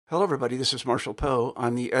Hello, everybody. This is Marshall Poe.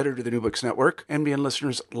 I'm the editor of the New Books Network. NBN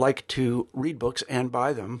listeners like to read books and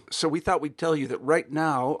buy them. So we thought we'd tell you that right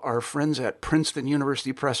now, our friends at Princeton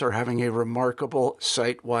University Press are having a remarkable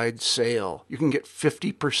site-wide sale. You can get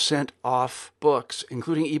 50% off books,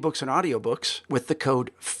 including ebooks and audiobooks, with the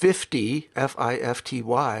code 50,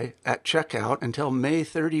 F-I-F-T-Y, at checkout until May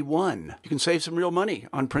 31. You can save some real money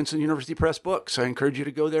on Princeton University Press books. I encourage you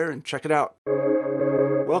to go there and check it out.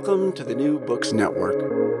 Welcome to the New Books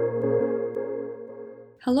Network.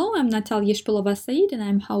 Hello, I'm Natalia Shpilova-Said, and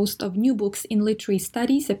I'm host of New Books in Literary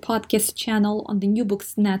Studies, a podcast channel on the New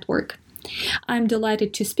Books Network. I'm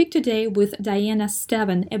delighted to speak today with Diana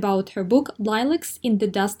Steven about her book Lilacs in the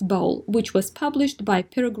Dust Bowl, which was published by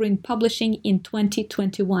Peregrine Publishing in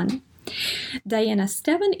 2021. Diana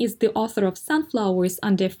Steven is the author of Sunflowers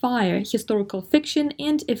Under Fire, historical fiction,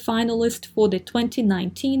 and a finalist for the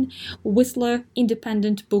 2019 Whistler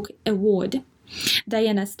Independent Book Award.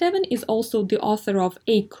 Diana Steven is also the author of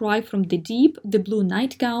A Cry from the Deep, The Blue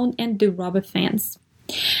Nightgown, and The Rubber Fence.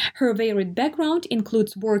 Her varied background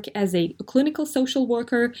includes work as a clinical social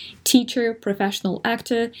worker, teacher, professional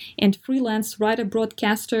actor, and freelance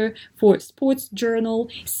writer-broadcaster for Sports Journal,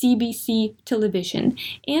 CBC Television.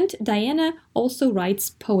 And Diana also writes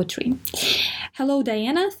poetry. Hello,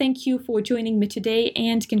 Diana. Thank you for joining me today,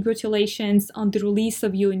 and congratulations on the release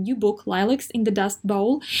of your new book, Lilacs in the Dust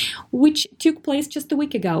Bowl, which took place just a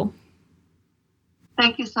week ago.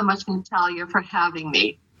 Thank you so much, Natalia, for having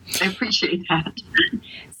me. I appreciate that.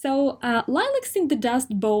 So, Lilacs in the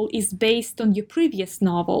Dust Bowl is based on your previous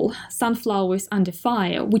novel, Sunflowers Under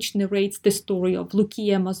Fire, which narrates the story of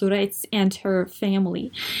Lucia Mazurets and her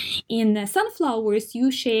family. In Sunflowers, you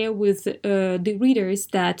share with the readers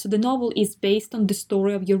that the novel is based on the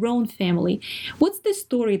story of your own family. What's the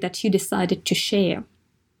story that you decided to share?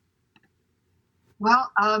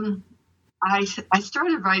 Well, I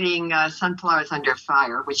started writing Sunflowers Under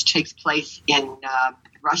Fire, which takes place in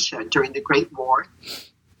Russia during the Great War,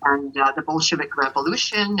 and the Bolshevik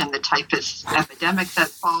Revolution and the typhus epidemic that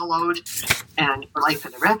followed, and life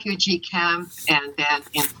in a refugee camp, and then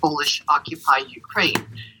in Polish-occupied Ukraine.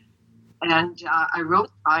 And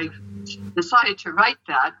I decided to write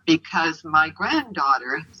that because my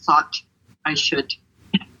granddaughter thought I should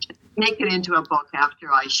make it into a book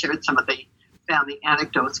after I shared some of the family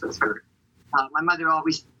anecdotes with her. My mother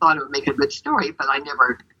always thought it would make a good story, but I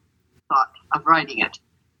never thought of writing it.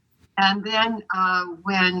 And then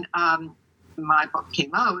when my book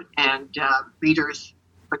came out and readers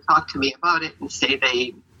would talk to me about it and say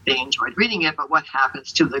they enjoyed reading it, but what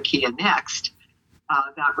happens to Lucia next?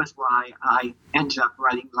 That was why I ended up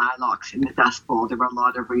writing Lilacs in the Dust Bowl. There were a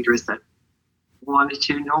lot of readers that wanted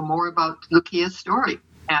to know more about Lucia's story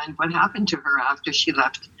and what happened to her after she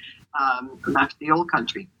left the old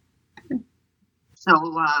country.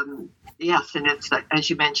 So, yes, and it's, as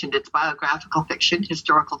you mentioned, it's biographical fiction,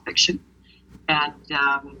 historical fiction. And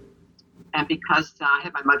because I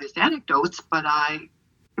had my mother's anecdotes, but there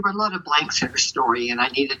were a lot of blanks in her story, and I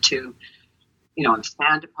needed to,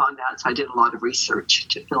 expand upon that. So I did a lot of research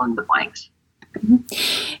to fill in the blanks.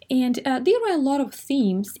 And there are a lot of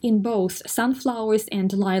themes in both Sunflowers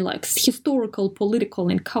and Lilacs, historical, political,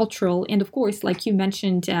 and cultural. And of course, like you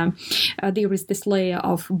mentioned, there is this layer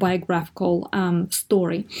of biographical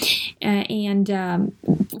story.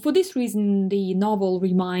 For this reason, the novel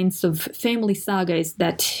reminds of family sagas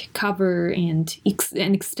that cover an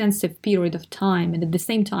extensive period of time and at the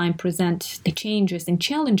same time present the changes and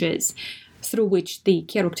challenges through which the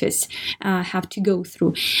characters have to go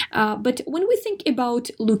through. But when we think about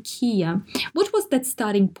Lucia, what was that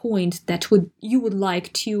starting point that you would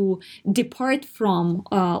like to depart from,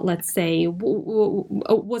 let's say?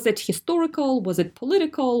 Was it historical? Was it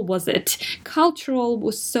political? Was it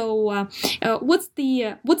cultural? So what's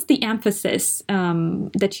the emphasis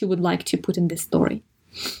that you would like to put in this story?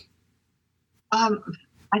 I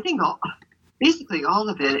think basically all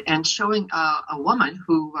of it, and showing a woman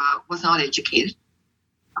who was not educated,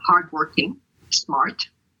 hardworking, smart,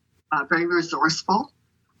 very resourceful,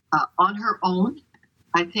 on her own.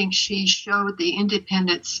 I think she showed the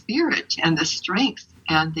independent spirit and the strength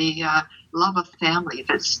and the love of family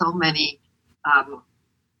that so many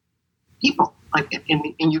people, like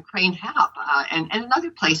in Ukraine, have, and in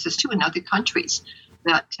other places too, in other countries.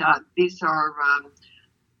 That these are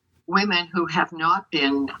women who have not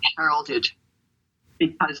been heralded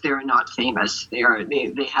because they're not famous. They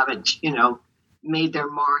haven't, made their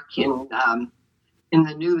mark in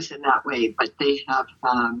the news in that way, but they have,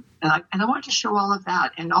 and I want to show all of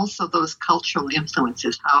that, and also those cultural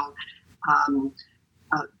influences, how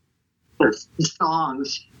the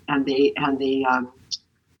songs and the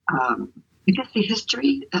I guess the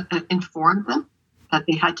history informed them that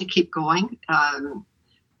they had to keep going,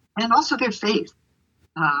 and also their faith.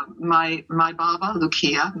 My Baba,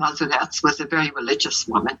 Lucia Mazurets, was a very religious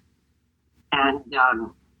woman. And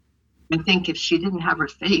I think if she didn't have her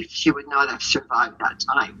faith, she would not have survived that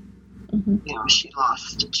time. Mm-hmm. She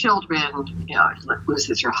lost children,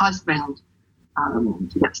 loses her husband,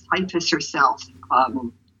 gets typhus herself.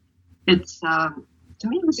 To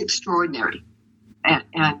me, it was extraordinary. And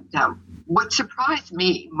what surprised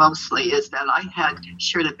me mostly is that I had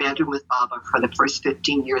shared a bedroom with Baba for the first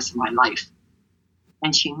 15 years of my life.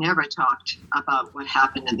 And she never talked about what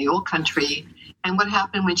happened in the old country and what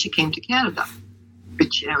happened when she came to Canada.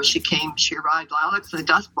 But, she arrived, Alex in the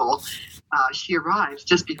Dust Bowl, she arrives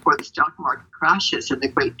just before the stock market crashes and the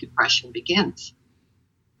Great Depression begins.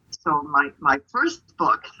 So my first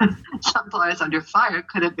book, Sunflowers Under Fire,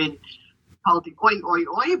 could have been called the Oi, Oi,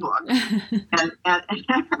 Oi book.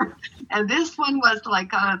 And this one was like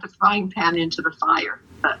the frying pan into the fire,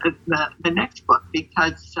 the next book,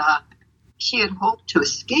 because she had hoped to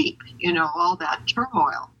escape, all that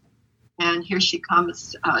turmoil. And here she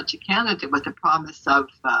comes to Canada with the promise of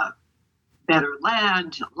better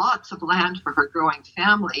land, lots of land for her growing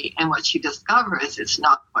family. And what she discovers is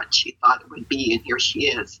not what she thought it would be. And here she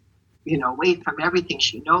is, away from everything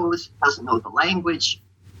she knows, doesn't know the language,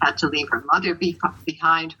 had to leave her mother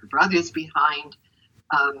behind, her brothers behind.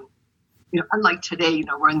 Unlike today,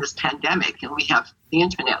 we're in this pandemic and we have the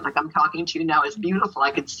internet. Like I'm talking to you now, it's beautiful.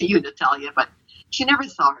 I can see you, Natalia, but she never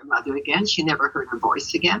saw her mother again. She never heard her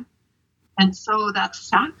voice again. And so that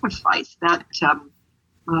sacrifice, that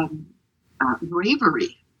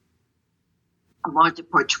bravery, I wanted to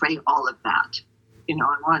portray all of that.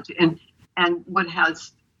 I wanted to, and what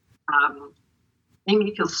has made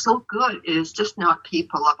me feel so good is just not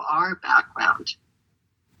people of our background,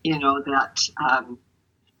 that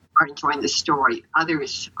are enjoying the story.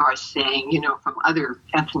 Others are saying, from other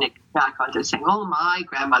ethnic backgrounds, are saying, oh, my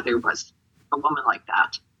grandmother was a woman like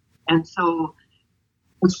that. And so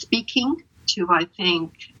speaking to, I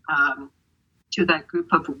think, to that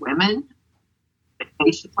group of women,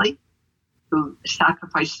 basically, who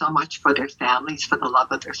sacrificed so much for their families, for the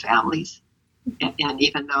love of their families. And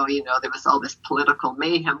even though, there was all this political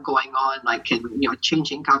mayhem going on, like in,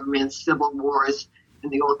 changing governments, civil wars in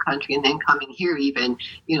the old country, and then coming here even,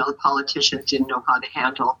 the politicians didn't know how to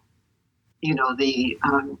handle, the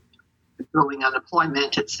growing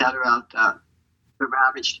unemployment, et cetera, the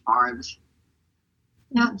ravaged farms.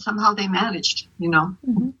 Yeah, and somehow they managed,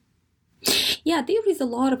 Mm-hmm. Yeah, there is a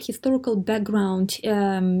lot of historical background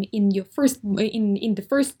in your in the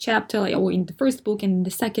first chapter or in the first book and in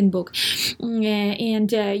the second book,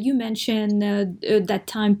 and you mentioned that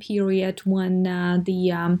time period when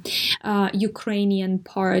the Ukrainian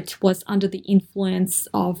part was under the influence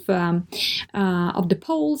of the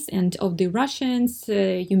Poles and of the Russians.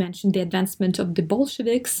 You mentioned the advancement of the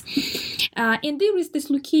Bolsheviks, and there is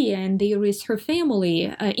this Lucia and there is her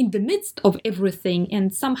family in the midst of everything,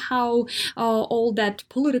 and somehow all that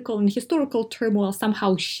political and historical turmoil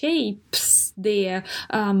somehow shapes their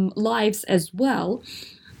lives as well.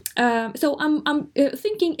 So I'm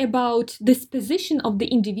thinking about this position of the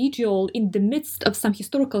individual in the midst of some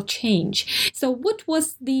historical change. So what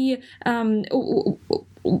was the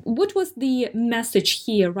message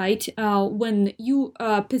here, right? When you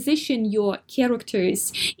position your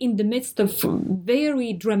characters in the midst of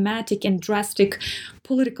very dramatic and drastic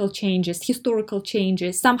political changes, historical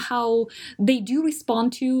changes, somehow they do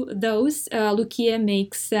respond to those. Lucia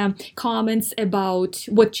makes comments about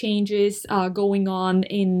what changes are going on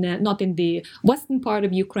in not in the western part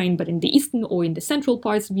of Ukraine, but in the eastern or in the central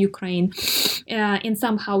parts of Ukraine. And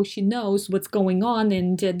somehow she knows what's going on,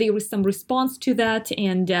 and there is some response to that.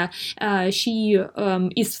 And she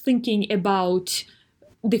is thinking about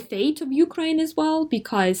the fate of Ukraine as well,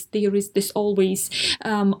 because there is this always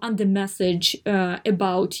under message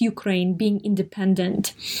about Ukraine being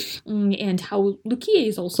independent, and how Lucia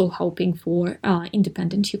is also hoping for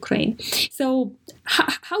independent Ukraine. So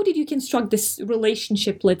how did you construct this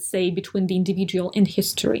relationship, let's say, between the individual and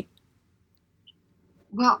history?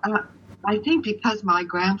 Well, I think because my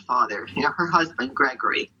grandfather, her husband,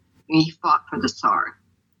 Gregory, he fought for the Tsar.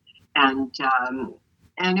 And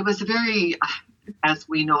it was a very, as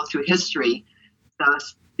we know through history,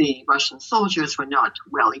 the Russian soldiers were not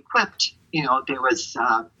well equipped. There was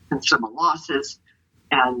considerable losses.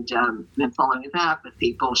 And then following that, with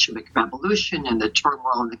the Bolshevik Revolution and the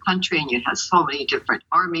turmoil in the country, and you had so many different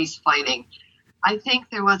armies fighting, I think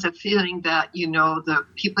there was a feeling that, the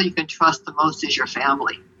people you can trust the most is your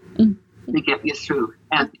family to get you through.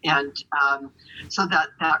 And so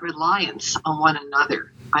that reliance on one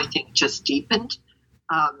another I think, just deepened.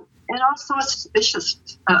 And also suspicious.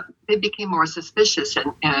 They became more suspicious,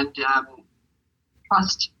 and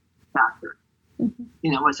trust factor,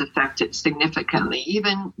 was affected significantly.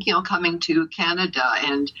 Even, coming to Canada,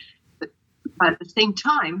 but at the same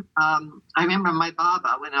time, I remember my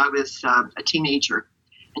Baba when I was a teenager,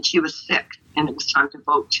 and she was sick, and it was time to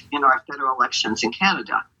vote in our federal elections in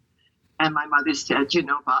Canada. And my mother said,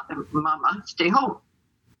 Mama, stay home.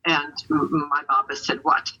 And my Baba said,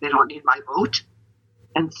 what? They don't need my vote?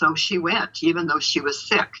 And so she went, even though she was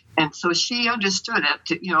sick. And so she understood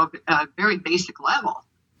at, a very basic level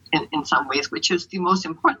in some ways, which is the most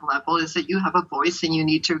important level, is that you have a voice and you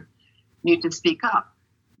need to speak up.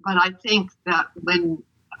 But I think that when,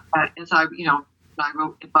 as I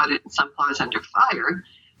wrote about it in Sunflowers Under Fire,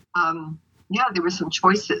 there were some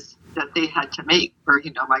choices that they had to make. Where,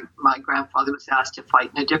 my grandfather was asked to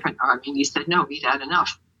fight in a different army, and he said, no, he'd had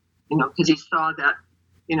enough, because he saw that,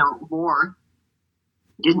 war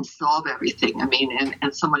didn't solve everything. I mean,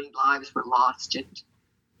 and so many lives were lost,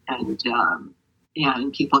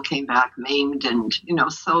 and people came back maimed, and,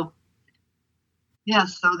 so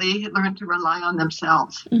they learned to rely on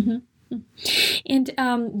themselves. Mm-hmm. And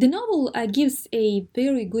the novel gives a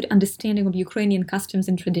very good understanding of Ukrainian customs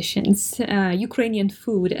and traditions, Ukrainian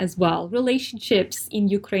food as well, relationships in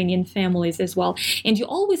Ukrainian families as well. And you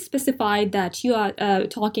always specify that you are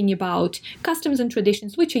talking about customs and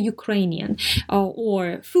traditions which are Ukrainian,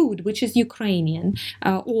 or food which is Ukrainian,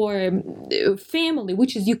 or family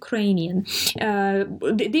which is Ukrainian.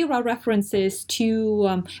 There are references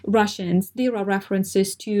to Russians, there are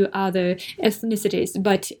references to other ethnicities,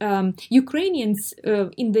 but Ukrainians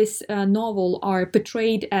in this novel are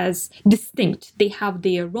portrayed as distinct. They have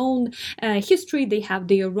their own history, they have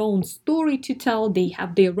their own story to tell, they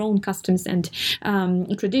have their own customs and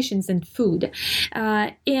traditions and food.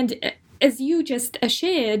 And as you just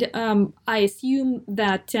shared, I assume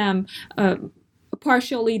that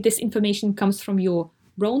partially this information comes from your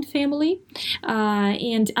own family.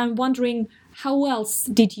 And I'm wondering, how else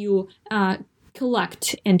did you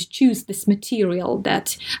collect and choose this material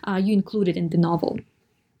that you included in the novel?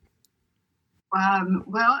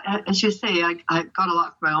 Well, as you say, I got a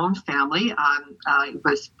lot from my own family. I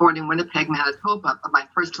was born in Winnipeg, Manitoba, but my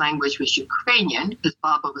first language was Ukrainian because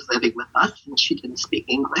Baba was living with us and she didn't speak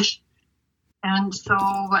English. And so,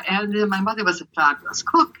 my mother was a fabulous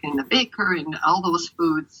cook and a baker and all those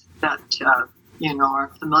foods that,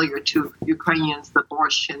 are familiar to Ukrainians, the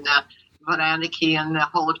borscht and the varaniki and the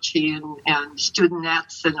holubchi and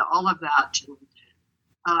studenettes and all of that,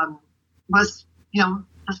 and was,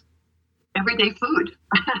 just everyday food.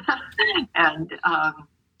 And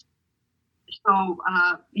so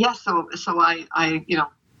I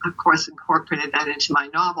of course incorporated that into my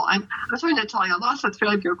novel. I was trying to tell you, I lost the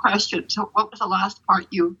thread of your question. So what was the last part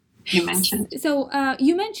you mentioned? So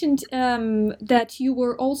you mentioned that you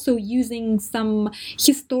were also using some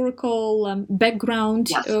historical background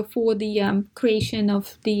for the creation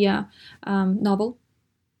of the novel.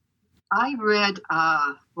 I read,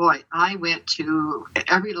 I went to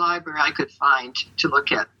every library I could find to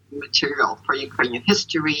look at material for Ukrainian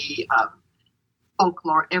history,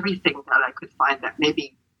 folklore, everything that I could find that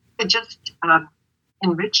maybe could just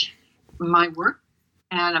enrich my work.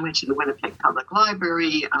 And I went to the Winnipeg Public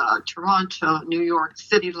Library, Toronto, New York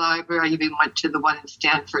City Library. I even went to the one in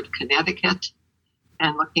Stamford, Connecticut,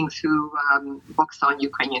 and looking through books on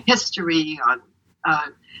Ukrainian history, on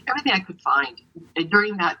everything I could find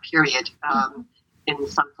during that period in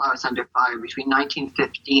Sunflowers Under Fire between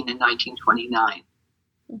 1915 and 1929.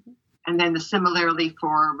 Mm-hmm. And then similarly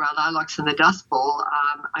for Lilacs in the Dust Bowl,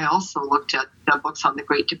 I also looked at the books on the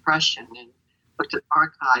Great Depression and looked at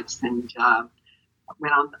archives and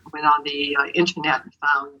went on the internet and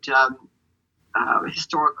found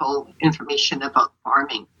historical information about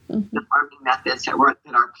farming, the farming methods that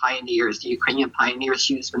our pioneers, the Ukrainian pioneers,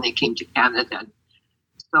 used when they came to Canada.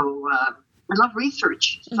 So I love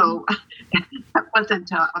research, so that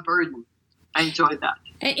wasn't a burden. I enjoyed that.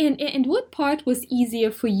 And what part was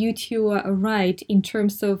easier for you to write in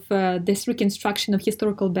terms of this reconstruction of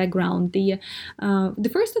historical background? The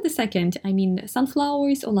first or the second? I mean,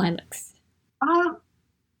 Sunflowers or Lilacs?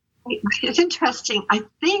 It's interesting. I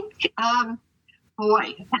think,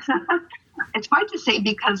 it's hard to say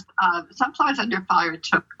because Sunflowers Under Fire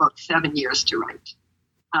took about 7 years to write.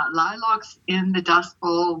 Lilacs in the Dust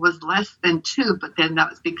Bowl was less than 2, but then that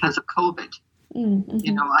was because of COVID.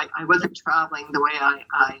 Mm-hmm. I wasn't traveling the way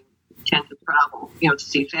I tend to travel, to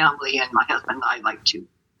see family, and my husband and I like to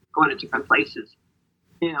go to different places,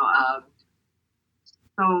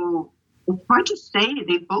 so it's hard to say.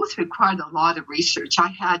 They both required a lot of research. I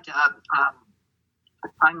had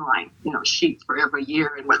timeline, sheet for every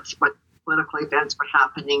year and what political events were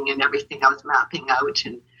happening and everything I was mapping out.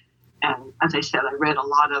 And as I said, I read a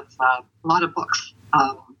lot of books,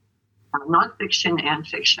 nonfiction and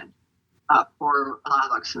fiction, for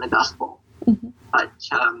Lilacs in the Dust Bowl. Mm-hmm. But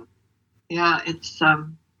it's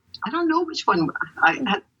I don't know which one.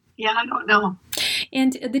 I don't know.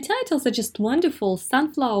 And the titles are just wonderful.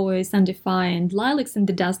 Sunflowers Under Fire and Lilacs in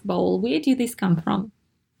the Dust Bowl. Where do these come from?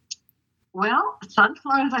 Well,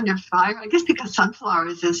 Sunflowers Under Fire, I guess because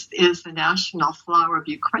sunflowers is the national flower of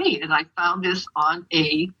Ukraine. And I found this on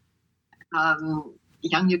a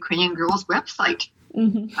young Ukrainian girl's website.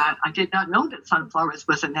 Mm-hmm. I did not know that sunflowers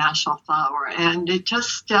was a national flower. And it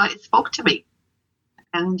just it spoke to me.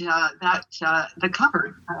 And the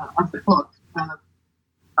cover of the book,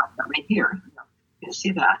 right here, you can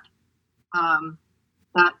see that.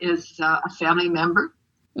 That is a family member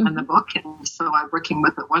in the book. And so I'm working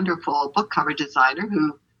with a wonderful book cover designer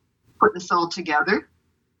who put this all together.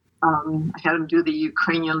 I had him do the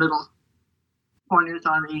Ukrainian little corners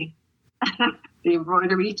on the the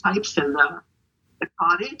embroidery types in the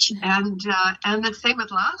cottage. And the same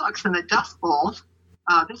with Lilacs in the Dust Bowl.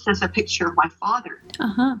 This is a picture of my father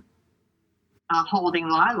holding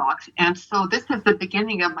lilacs. And so this is the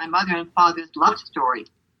beginning of my mother and father's love story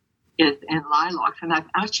is in Lilacs. And I've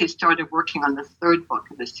actually started working on the third book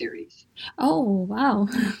of the series. Oh, wow.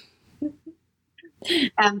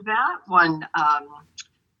 And that one,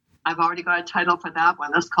 I've already got a title for that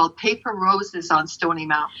one. That's called Paper Roses on Stony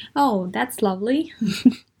Mountain. Oh, that's lovely.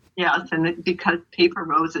 Yes, and because paper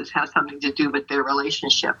roses has something to do with their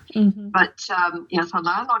relationship. Mm-hmm. But, so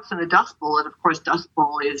Lilacs in the Dust Bowl, and of course Dust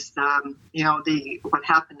Bowl is, what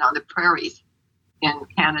happened on the prairies in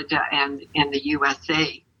Canada and in the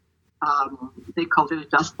USA. They called it a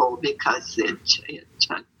Dust Bowl because it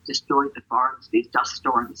destroyed the farms, these dust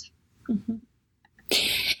storms. Mm-hmm.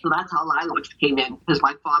 So that's how lilacs came in, because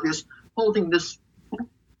my father's holding this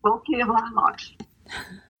bouquet of lilacs.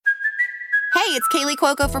 Hey, it's Kaylee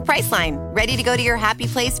Cuoco for Priceline. Ready to go to your happy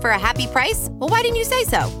place for a happy price? Well, why didn't you say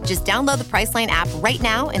so? Just download the Priceline app right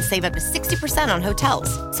now and save up to 60% on hotels.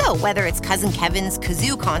 So whether it's Cousin Kevin's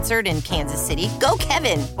Kazoo Concert in Kansas City, go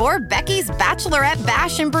Kevin, or Becky's Bachelorette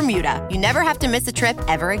Bash in Bermuda, you never have to miss a trip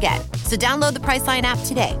ever again. So download the Priceline app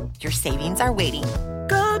today. Your savings are waiting.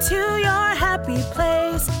 Go to your happy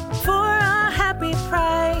place for a happy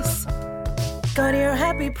price. Go to your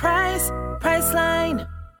happy price, Priceline.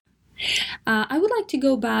 I would like to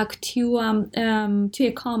go back to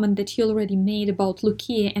a comment that you already made about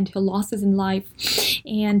Lucia and her losses in life.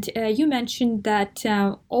 And you mentioned that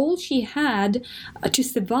all she had to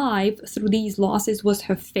survive through these losses was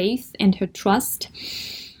her faith and her trust.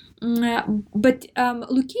 But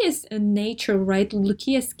Lucia's nature, right?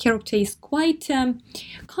 Lucia's character is quite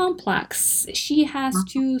complex. She has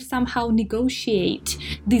to somehow negotiate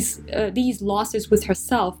these losses with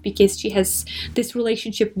herself because she has this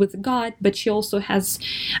relationship with God, but she also has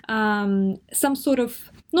some sort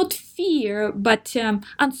of not fear, but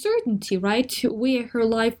uncertainty, right? Where her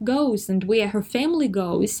life goes and where her family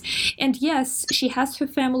goes. And yes, she has her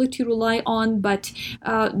family to rely on, but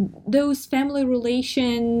those family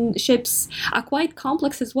relationships are quite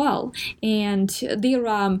complex as well. And there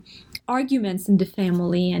are arguments in the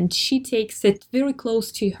family, and she takes it very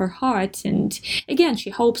close to her heart. And again, she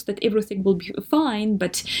hopes that everything will be fine,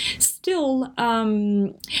 but still,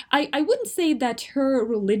 I wouldn't say that her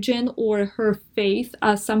religion or her faith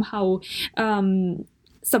are somehow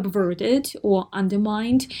subverted or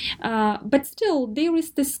undermined, but still there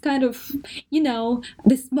is this kind of,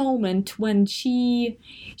 this moment when she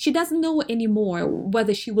doesn't know anymore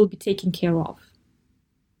whether she will be taken care of.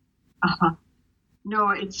 No,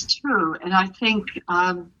 it's true. And I think,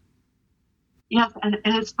 yes, and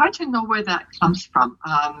it's hard to know where that comes from.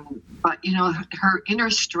 But, her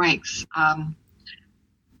inner strengths,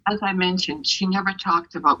 as I mentioned, she never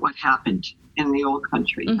talked about what happened in the old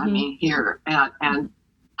country. Mm-hmm. I mean, here. And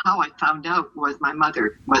how I found out was my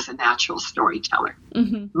mother was a natural storyteller.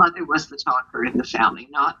 Mm-hmm. Mother was the talker in the family,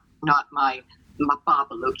 not my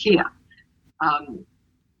Baba Lucia.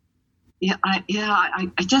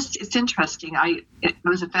 It's interesting. I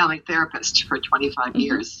was a family therapist for 25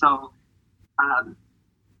 years. So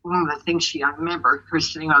one of the things I remember her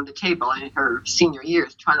sitting on the table in her senior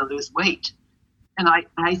years trying to lose weight. And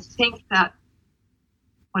I think that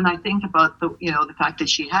when I think about the fact that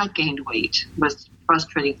she had gained weight was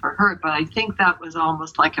frustrating for her, but I think that was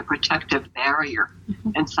almost like a protective barrier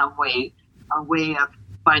in some way, a way of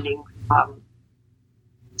finding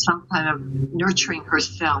some kind of nurturing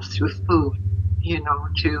herself through food,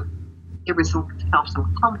 to give herself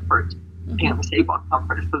some comfort. I say about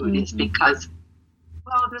comfort of food is because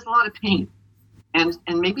Well, there's a lot of pain. And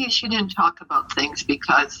maybe she didn't talk about things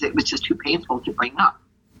because it was just too painful to bring up.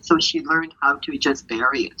 So she learned how to just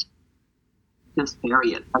bury it. Just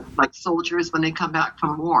bury it. Like soldiers, when they come back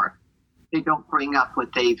from war, they don't bring up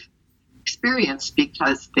what they've experienced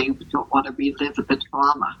because they don't want to relive the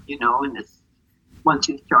trauma, and it's, once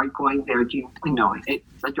you start going there,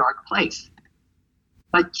 it's a dark place.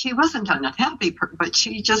 But she wasn't unhappy, but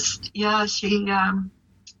she just,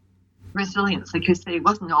 resilience, like you say, it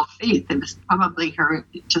wasn't all faith. It was probably her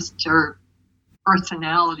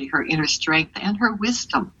personality, her inner strength, and her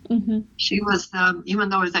wisdom. Mm-hmm. She was, even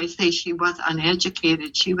though, as I say, she was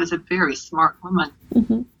uneducated, she was a very smart woman.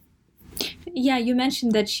 Mm-hmm. Yeah, you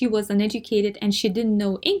mentioned that she was uneducated and she didn't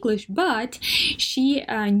know English, but she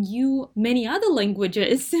knew many other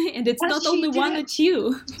languages, and it's not only one or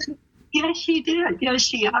two. Yes, she did. Yes,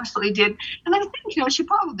 she absolutely did. And I think, she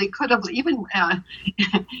probably could have, even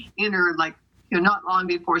in her, not long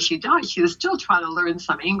before she died, she was still trying to learn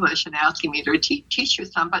some English and asking me to teach her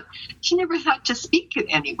some, but she never had to speak it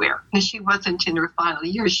anywhere because she wasn't in her final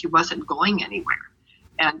years. She wasn't going anywhere.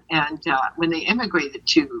 And when they immigrated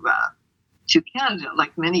to Canada,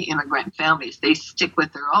 like many immigrant families, they stick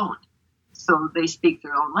with their own. So they speak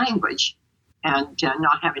their own language and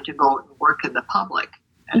not having to go and work in the public.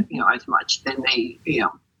 As much, then they,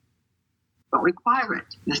 don't require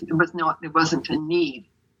it. It wasn't a need.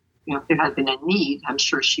 If there had been a need, I'm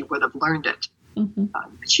sure she would have learned it. Mm-hmm.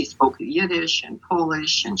 She spoke Yiddish and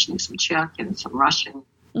Polish, and she knew some Czech and some Russian,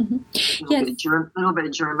 mm-hmm. a little bit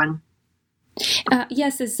of German.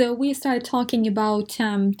 Yes, so we started talking about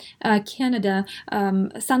Canada.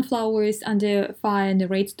 Sunflowers Under Fire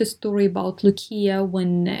narrates the story about Lukia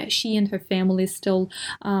when she and her family still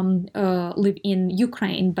live in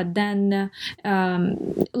Ukraine. But then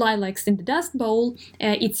Lilacs in the Dust Bowl,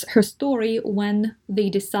 it's her story when they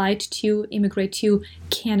decide to immigrate to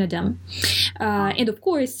Canada. And of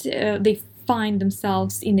course, they find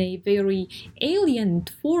themselves in a very alien,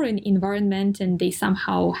 foreign environment, and they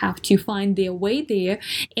somehow have to find their way there,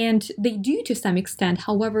 and they do to some extent.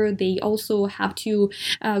 However, they also have to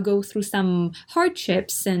go through some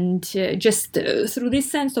hardships and just through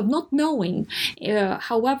this sense of not knowing.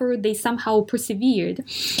 However, they somehow persevered.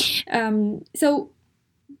 So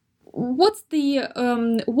what's the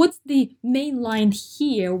main line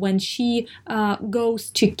here when she goes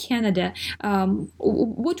to Canada?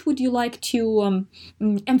 What would you like to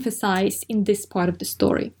emphasize in this part of the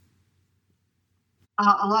story?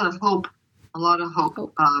 A lot of hope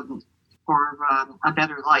for a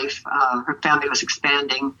better life. Her family was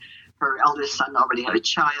expanding. Her eldest son already had a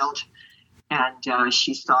child. And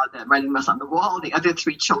she saw that writing was on the wall. The other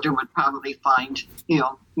three children would probably find,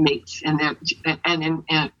 mates. And at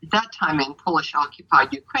that time in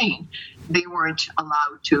Polish-occupied Ukraine, they weren't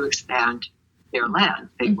allowed to expand their land.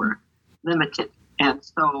 They were limited. And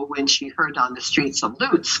so when she heard on the streets of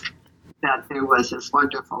Lutsk that there was this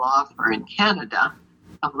wonderful offer in Canada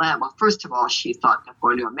of land, well, first of all, she thought of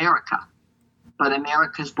going to America. But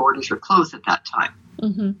America's borders were closed at that time.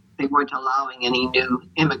 Mm-hmm. They weren't allowing any new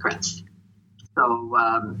immigrants. So,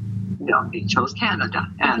 they chose Canada.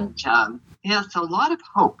 And, so a lot of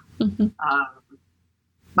hope. Mm-hmm.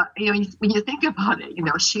 But, when you think about it,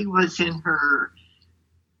 she was in her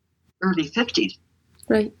early 50s.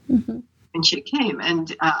 Right. Mm-hmm. And she came,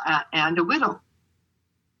 and a widow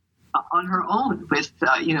on her own with,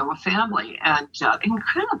 a family, and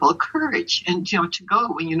incredible courage. And, to go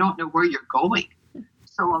when you don't know where you're going.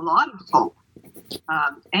 So a lot of hope.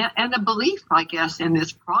 And a belief, I guess, in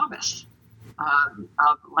this promise.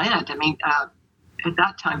 Of land. I mean, at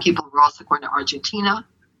that time, people were also going to Argentina.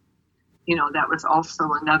 That was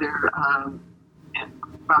also another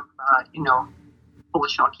from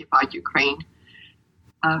Polish-occupied Ukraine.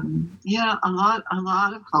 A lot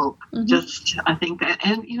of hope. Mm-hmm. Just, I think that,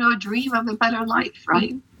 and a dream of a better life,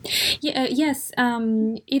 right? Yeah, yes,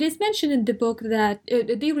 it is mentioned in the book that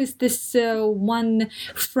there is this one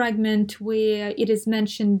fragment where it is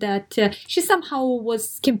mentioned that she somehow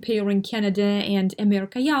was comparing Canada and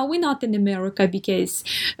America. Yeah, we're not in America because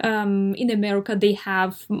in America they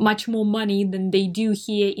have much more money than they do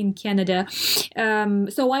here in Canada.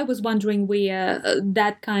 So I was wondering where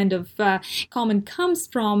that kind of comment comes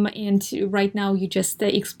from, and right now you just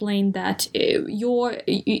explained that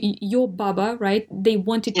your Baba, right? They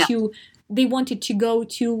wanted to go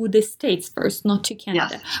to the States first, not to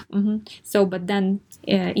Canada. Yes. Mm-hmm. So, but then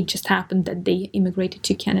it just happened that they immigrated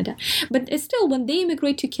to Canada. But still, when they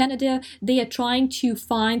immigrate to Canada, they are trying to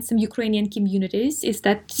find some Ukrainian communities. Is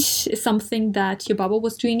that something that your Baba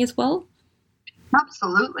was doing as well?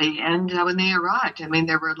 Absolutely. And when they arrived, I mean,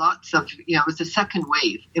 there were lots of, it was a second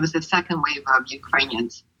wave. It was a second wave of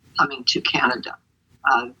Ukrainians coming to Canada.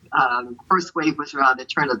 First wave was around the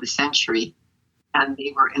turn of the century, and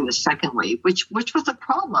they were in the second wave, which was a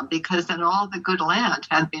problem because then all the good land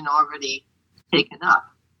had been already taken up.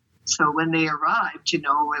 So when they arrived, it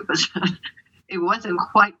was it wasn't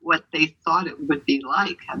quite what they thought it would be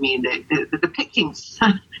like. I mean, the pickings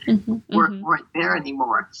weren't there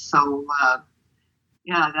anymore. So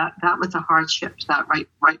that was a hardship. That right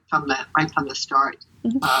from the start.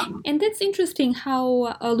 And that's interesting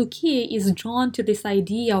how Lucia is drawn to this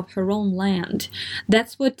idea of her own land.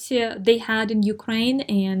 That's what they had in Ukraine,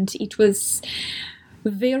 and it was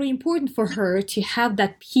very important for her to have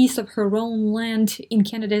that piece of her own land in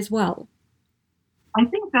Canada as well. I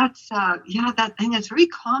think that's, that thing is very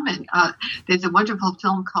common. There's a wonderful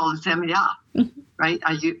film called Zemlya, right?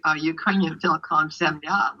 A Ukrainian film called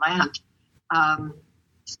Zemlya, land.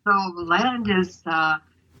 So land is,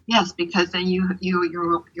 yes, because then you're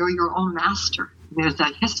your own master. There's a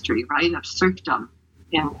history, right, of serfdom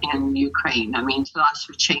in Ukraine. I mean, Taras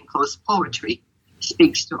Shevchenko's poetry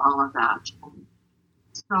speaks to all of that.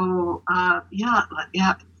 So,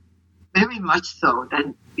 very much so. That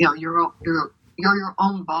you're your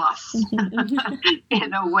own boss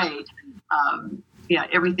in a way.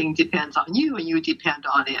 Everything depends on you, and you depend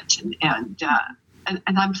on it. And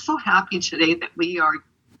I'm so happy today that we are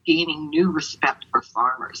gaining new respect for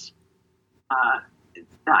farmers.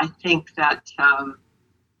 I think that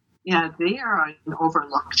they are an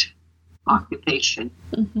overlooked occupation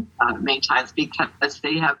many times because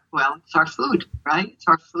they have, it's our food, right? It's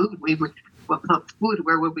our food. Without food,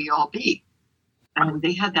 where would we all be? And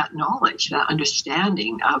they had that knowledge, that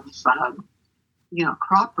understanding of,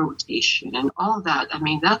 crop rotation and all that. I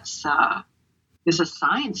mean, there's a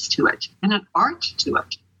science to it and an art to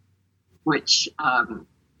it, which,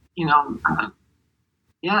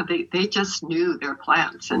 they just knew their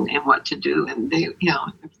plants and what to do. And they, yeah.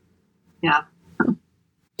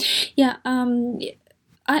 Yeah,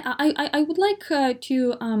 I would like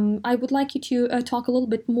you to talk a little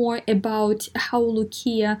bit more about how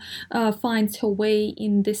Lucia finds her way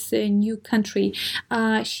in this new country.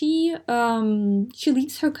 She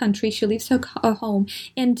leaves her country, she leaves her home,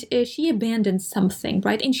 and she abandons something,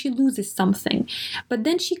 right? And she loses something, but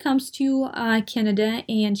then she comes to Canada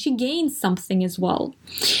and she gains something as well.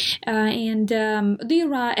 And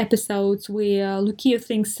there are episodes where Lucia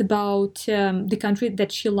thinks about the country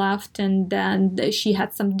that she left, and then she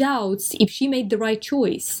had some doubts if she made the right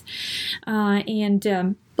choice.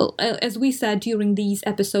 As we said during these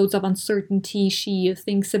episodes of uncertainty, she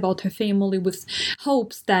thinks about her family with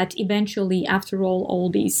hopes that eventually, after all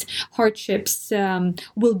these hardships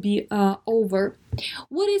will be over.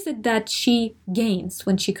 What is it that she gains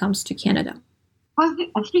when she comes to Canada? Well,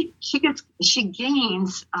 she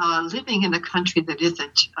gains living in a country that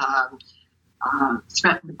isn't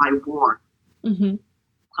threatened by war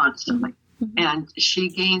constantly. And she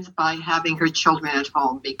gains by having her children at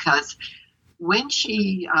home, because when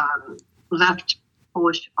she left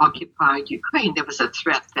Polish-occupied Ukraine, there was a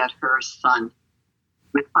threat that her son,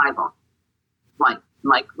 Mikhailo, like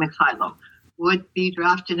Mikhailo, would be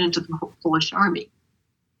drafted into the Polish army.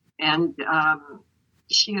 And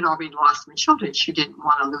she had already lost some children. She didn't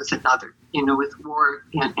want to lose another, with war,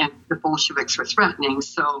 and the Bolsheviks were threatening.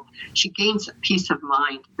 So she gains a peace of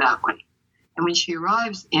mind that way. And when she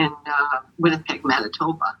arrives in Winnipeg,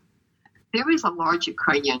 Manitoba, there is a large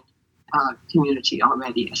Ukrainian community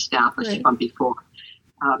already established from before.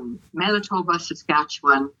 Manitoba,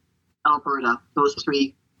 Saskatchewan, Alberta, those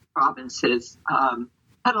three provinces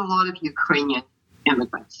had a lot of Ukrainian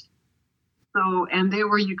immigrants. So, and there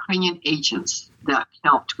were Ukrainian agents that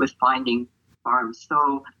helped with finding farms.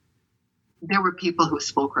 So there were people who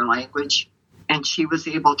spoke her language, and she was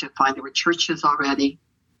able to find, there were churches already.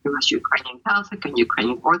 There was Ukrainian Catholic and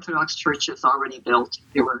Ukrainian Orthodox churches already built.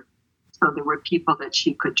 There were people that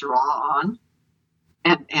she could draw on,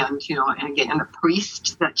 and again, a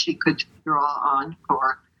priest that she could draw on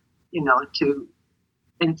for, and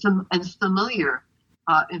familiar.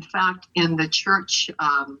 In fact, in the church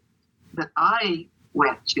that I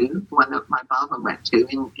went to, the one that my Baba went to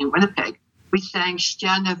in Winnipeg, we sang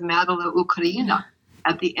Shchena Vmadala Ukraina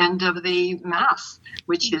at the end of the Mass,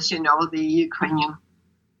 which is, the Ukrainian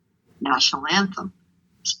national anthem.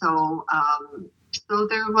 So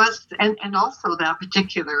there was, and also that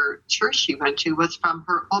particular church she went to was from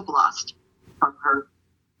her oblast, from her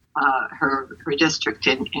district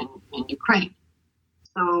in Ukraine.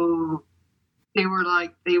 So they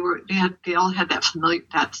all had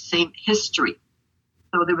that same history.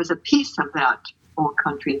 So there was a piece of that old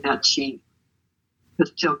country that she to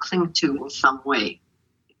still cling to in some way,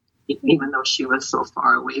 even though she was so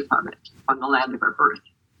far away from it, from the land of her birth.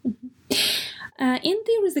 And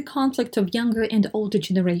there is a conflict of younger and older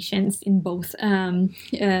generations in both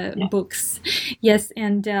books. Yes,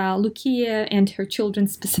 and Lucia and her children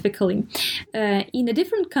specifically. In a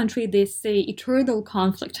different country, this eternal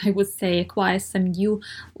conflict, I would say, acquires some new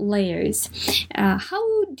layers.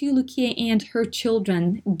 How do Lucia and her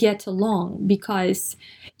children get along? Because,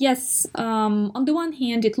 yes, on the one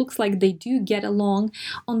hand, it looks like they do get along.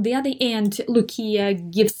 On the other hand, Lucia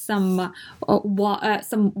gives some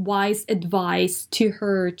wise advice to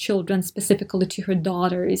her children, specifically to her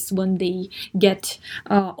daughters, when they get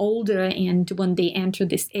older and when they enter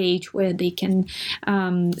this age where they can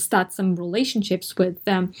start some relationships with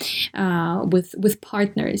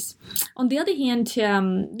partners. On the other hand,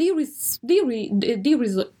 there is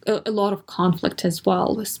a lot of conflict as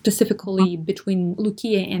well, specifically between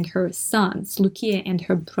Lucia and her sons, Lucia and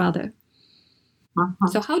her brother.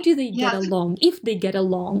 So how do they get along, if they get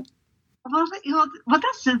along? Well,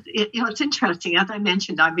 it's interesting. As I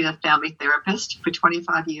mentioned, I've been a family therapist for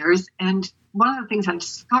 25 years, and one of the things I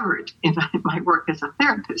discovered in my work as a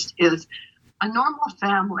therapist is a normal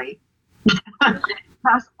family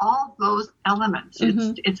has all those elements.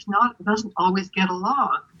 It doesn't always get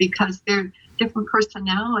along because they're different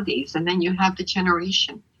personalities, and then you have the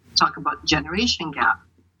generation. Talk about the generation gap.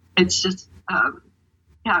 It's just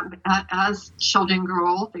as children grow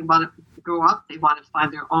old, they want to grow up, they want to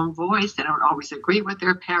find their own voice. They don't always agree with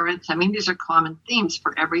their parents. I mean, these are common themes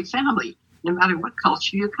for every family, no matter what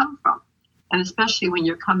culture you come from. And especially when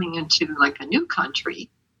you're coming into like a new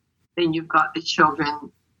country, then you've got the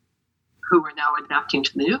children who are now adapting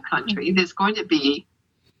to the new country. There's going to be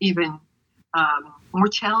even more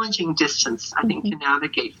challenging distance, I think, to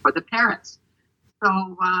navigate for the parents.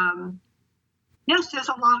 So, yes, there's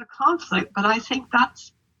a lot of conflict, but I think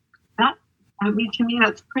to me,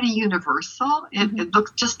 that's pretty universal. It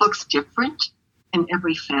looks different in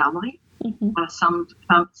every family. Some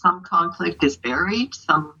conflict is buried,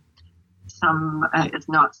 some is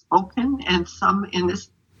not spoken, and some in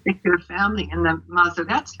this particular family, in the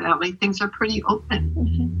Mazoret's family, things are pretty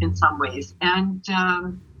open in some ways. And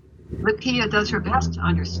Lucia does her best to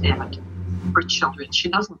understand her children. She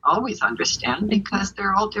doesn't always understand because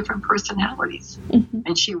they're all different personalities,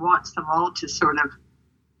 and she wants them all to sort of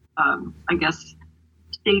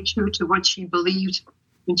stay true to what she believed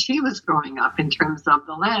when she was growing up in terms of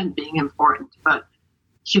the land being important. But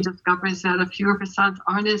she discovers that a few of her sons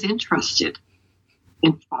aren't as interested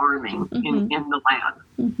in farming in the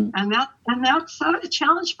land. And that's a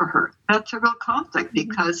challenge for her. That's a real conflict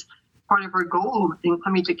because part of her goal in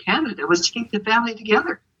coming to Canada was to keep the family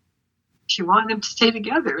together. She wanted them to stay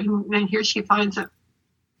together. And then here she finds that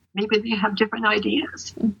maybe they have different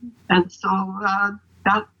ideas. And so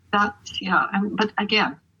but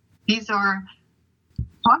again, these are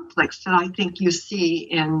conflicts that I think you see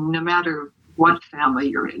in no matter what family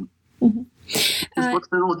you're in. It looks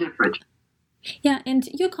a little different. Yeah, and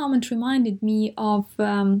your comment reminded me of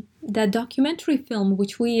that documentary film,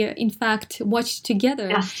 which we, in fact, watched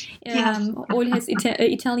together, Olga's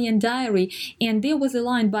Italian Diary. And there was a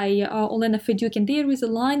line by Olena Feduk, and there is a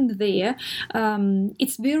line there.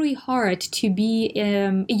 It's very hard to be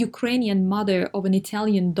a Ukrainian mother of an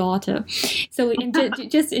Italian daughter. So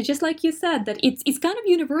just like you said, that it's kind of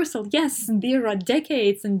universal. Yes, there are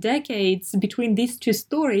decades and decades between these two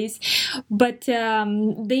stories, but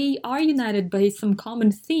they are united by some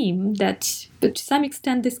common theme that to some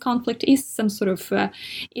extent this conflict is some sort of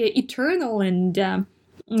eternal and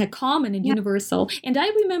common and universal. And I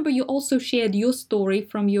remember you also shared your story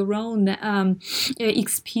from your own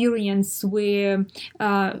experience where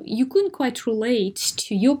you couldn't quite relate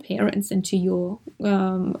to your parents and to your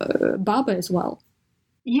Baba as well.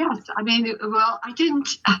 Yes, I mean, well, I didn't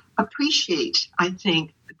appreciate, I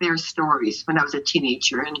think, their stories when I was a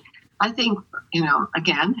teenager. And I think,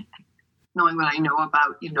 again, knowing what I know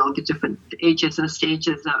about, the different ages and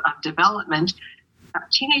stages of development,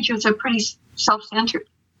 teenagers are pretty self-centered,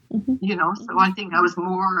 So I think I was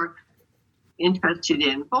more interested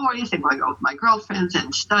in boys and going out with my girlfriends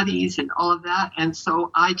and studies and all of that. And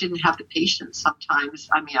so I didn't have the patience sometimes.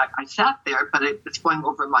 I mean, I sat there, but it was going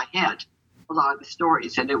over my head, a lot of the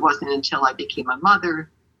stories. And it wasn't until I became a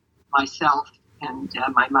mother myself and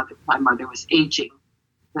my mother was aging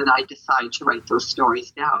that I decided to write those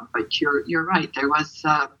stories down. But you're right. There was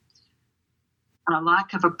a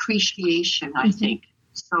lack of appreciation, I think.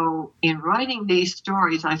 So in writing these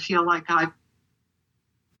stories, I feel like I've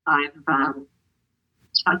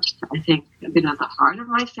touched, I think, a bit of the heart of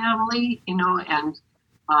my family, and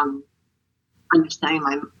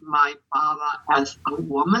understanding my Baba as a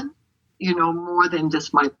woman, more than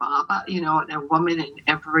just my Baba, a woman in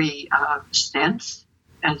every sense,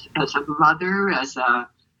 as a mother, as a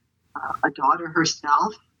daughter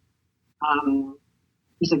herself,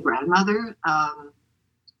 as a grandmother, a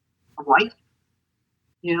wife,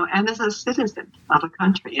 and as a citizen of a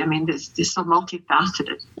country. I mean, this so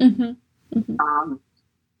multifaceted. Mm-hmm. Mm-hmm.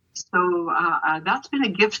 So that's been a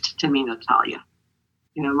gift to me, Natalia.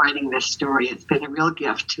 Writing this story, it's been a real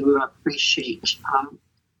gift to appreciate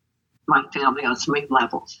my family on so many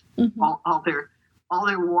levels. Mm-hmm. All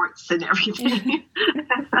their warts and everything.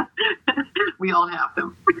 We all have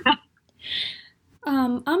them.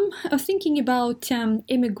 I'm thinking about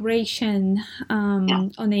immigration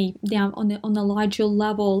on a larger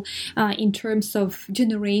level in terms of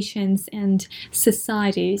generations and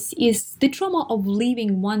societies. Is the trauma of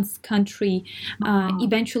leaving one's country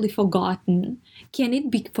eventually forgotten? Can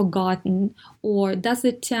it be forgotten, or does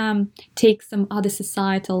it take some other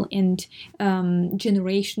societal and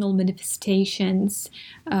generational manifestations?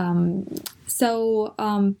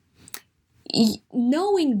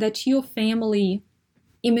 Knowing that your family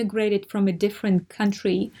immigrated from a different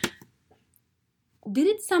country, did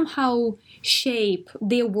it somehow shape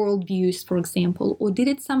their worldviews, for example, or did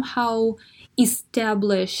it somehow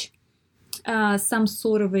establish some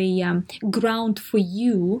sort of a ground for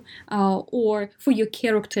you or for your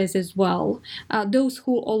characters as well? Those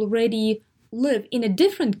who already live in a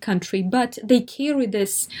different country, but they carry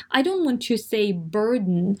this, I don't want to say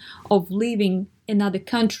burden of leaving another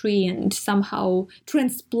country and somehow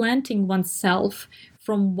transplanting oneself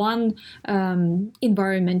from one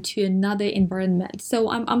environment to another environment. So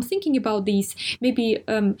I'm thinking about these maybe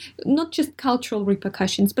not just cultural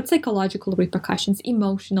repercussions, but psychological repercussions,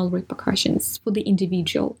 emotional repercussions for the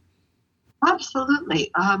individual.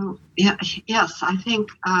 Absolutely. Yes, I think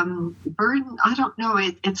burden, I don't know,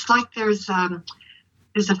 it's like there's a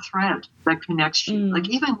thread that connects you. Like,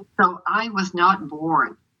 even though I was not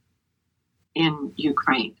born in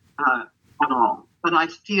Ukraine at all, but I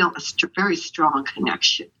feel a very strong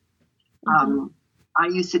connection. I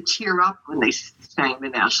used to tear up when they sang the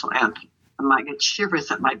national anthem. I get shivers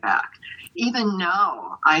at my back. Even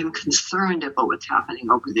now, I'm concerned about what's happening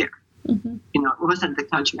over there. Mm-hmm. It wasn't the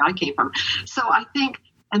country I came from. So I think,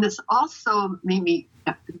 and this also made me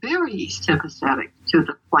very sympathetic to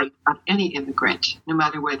the plight of any immigrant, no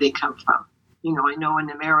matter where they come from. I know in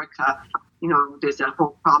America, there's that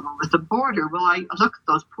whole problem with the border. Well, I look at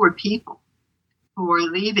those poor people who are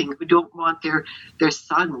leaving, who don't want their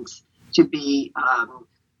sons to be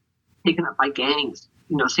taken up by gangs,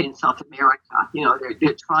 say in South America.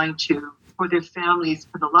 They're trying to, for their families,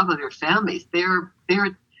 for the love of their families, they're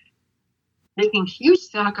making huge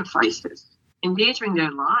sacrifices, endangering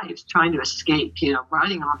their lives, trying to escape,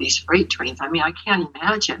 riding all these freight trains. I mean, I can't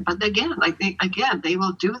imagine. But again, they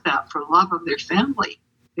will do that for love of their family.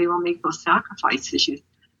 They will make those sacrifices.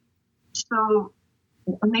 So,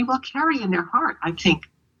 and they will carry in their heart, I think,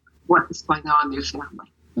 what is going on in their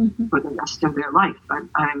family for the rest of their life. I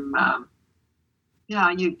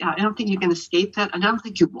don't think you can escape that. And I don't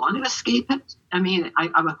think you want to escape it. I mean,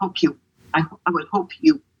 I would hope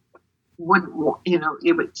you wouldn't want,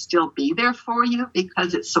 it would still be there for you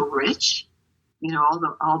because it's so rich.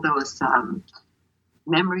 All those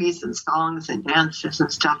memories and songs and dances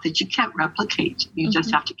and stuff that you can't replicate. You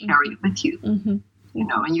just have to carry it with you.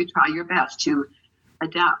 And you try your best to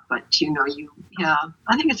adapt, but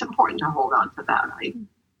I think it's important to hold on to that.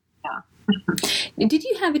 Did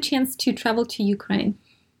you have a chance to travel to Ukraine?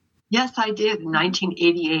 Yes, I did in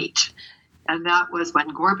 1988. And that was when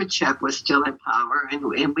Gorbachev was still in power,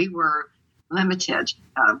 and we were limited.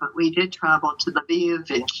 But we did travel to Lviv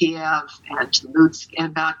and Kiev and to Lutsk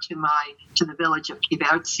and back to the village of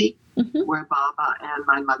Kivertsi, where Baba and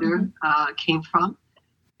my mother came from.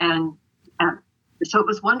 And so it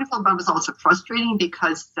was wonderful, but it was also frustrating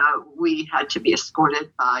because we had to be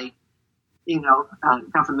escorted by,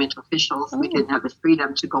 government officials. We didn't have the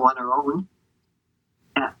freedom to go on our own.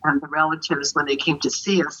 And the relatives, when they came to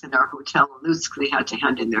see us in our hotel in Lutsk, they had to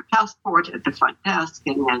hand in their passport at the front desk,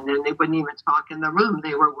 and then they wouldn't even talk in the room.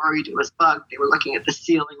 They were worried it was bugged. They were looking at the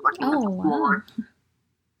ceiling, looking at the floor. Wow.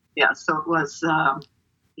 Yeah, so it was,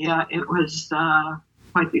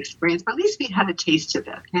 quite the experience. But at least we had a taste of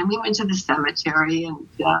it. And we went to the cemetery and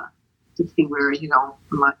to see where,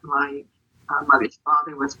 my mother's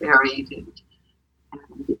father was buried, and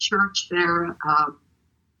the church there,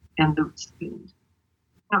 and Lutsk.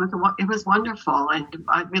 It was wonderful, and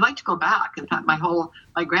we'd like to go back. In fact, my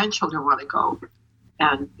grandchildren want to go,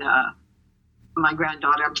 and my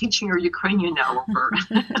granddaughter. I'm teaching her Ukrainian now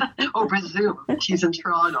over Zoom. She's in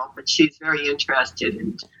Toronto, but she's very interested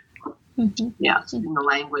in in the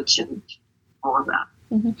language and all of that.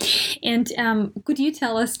 And could you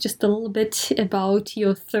tell us just a little bit about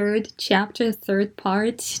your third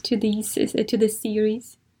part to this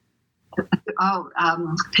series?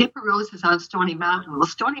 Paper Roses on Stony Mountain. Well,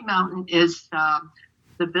 Stony Mountain is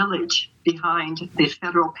the village behind the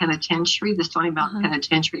federal penitentiary, the Stony Mountain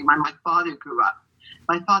Penitentiary, where my father grew up.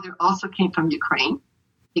 My father also came from Ukraine.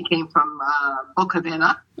 He came from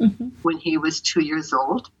Bukovina when he was 2 years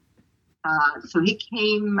old. So he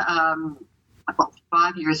came about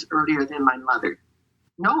 5 years earlier than my mother.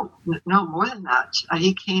 No, more than that.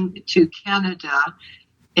 He came to Canada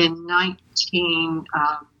in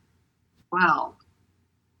 1912.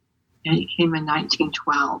 And he came in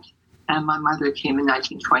 1912. And my mother came in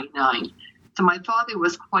 1929. So my father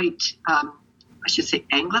was quite, I should say,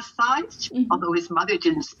 anglicized, although his mother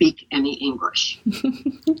didn't speak any English. His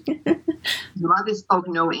mother spoke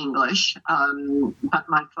no English, but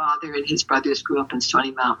my father and his brothers grew up in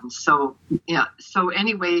Stony Mountain. So, So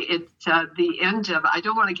anyway, it's the end of, I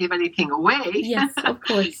don't want to give anything away. Yes, of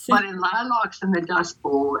course. But in Lilacs in the Dust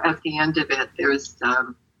Bowl, at the end of it, there's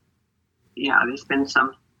been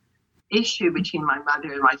some issue between my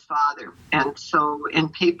mother and my father. And so in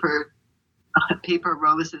Paper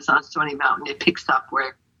Roses on Stony Mountain, it picks up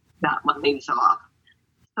where that one leaves off.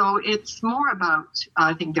 So it's more about,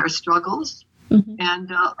 I think, their struggles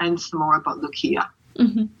and some more about Lucia.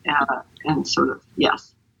 And sort of,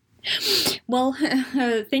 yes. Well,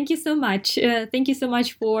 thank you so much. Thank you so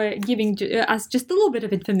much for giving us just a little bit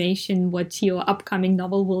of information what your upcoming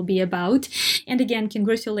novel will be about. And again,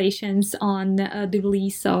 congratulations on the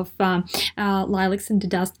release of Lilacs in the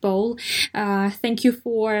Dust Bowl. Thank you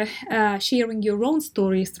for sharing your own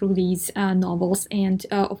story through these novels. And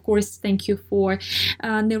of course, thank you for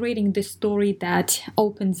narrating this story that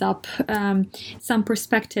opens up some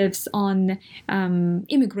perspectives on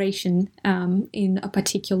immigration in a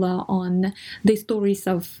particular, on the stories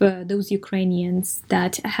of those Ukrainians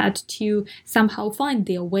that had to somehow find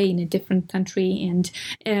their way in a different country and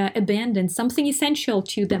abandon something essential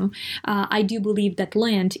to them. I do believe that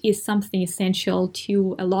land is something essential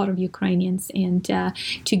to a lot of Ukrainians, and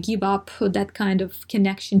to give up that kind of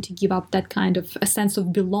connection, to give up that kind of a sense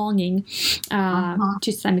of belonging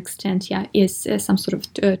to some extent, is some sort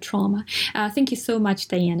of trauma. Thank you so much,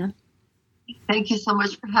 Diana. Thank you so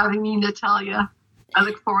much for having me, Natalia. I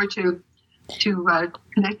look forward to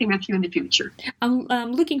connecting with you in the future.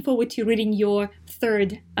 I'm looking forward to reading your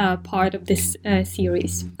third part of this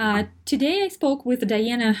series. Today I spoke with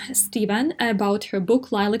Diana Steven about her book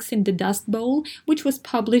Lilacs in the Dust Bowl, which was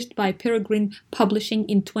published by Peregrine Publishing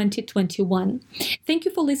in 2021. Thank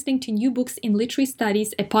you for listening to New Books in Literary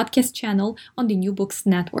Studies, a podcast channel on the New Books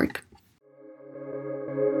Network.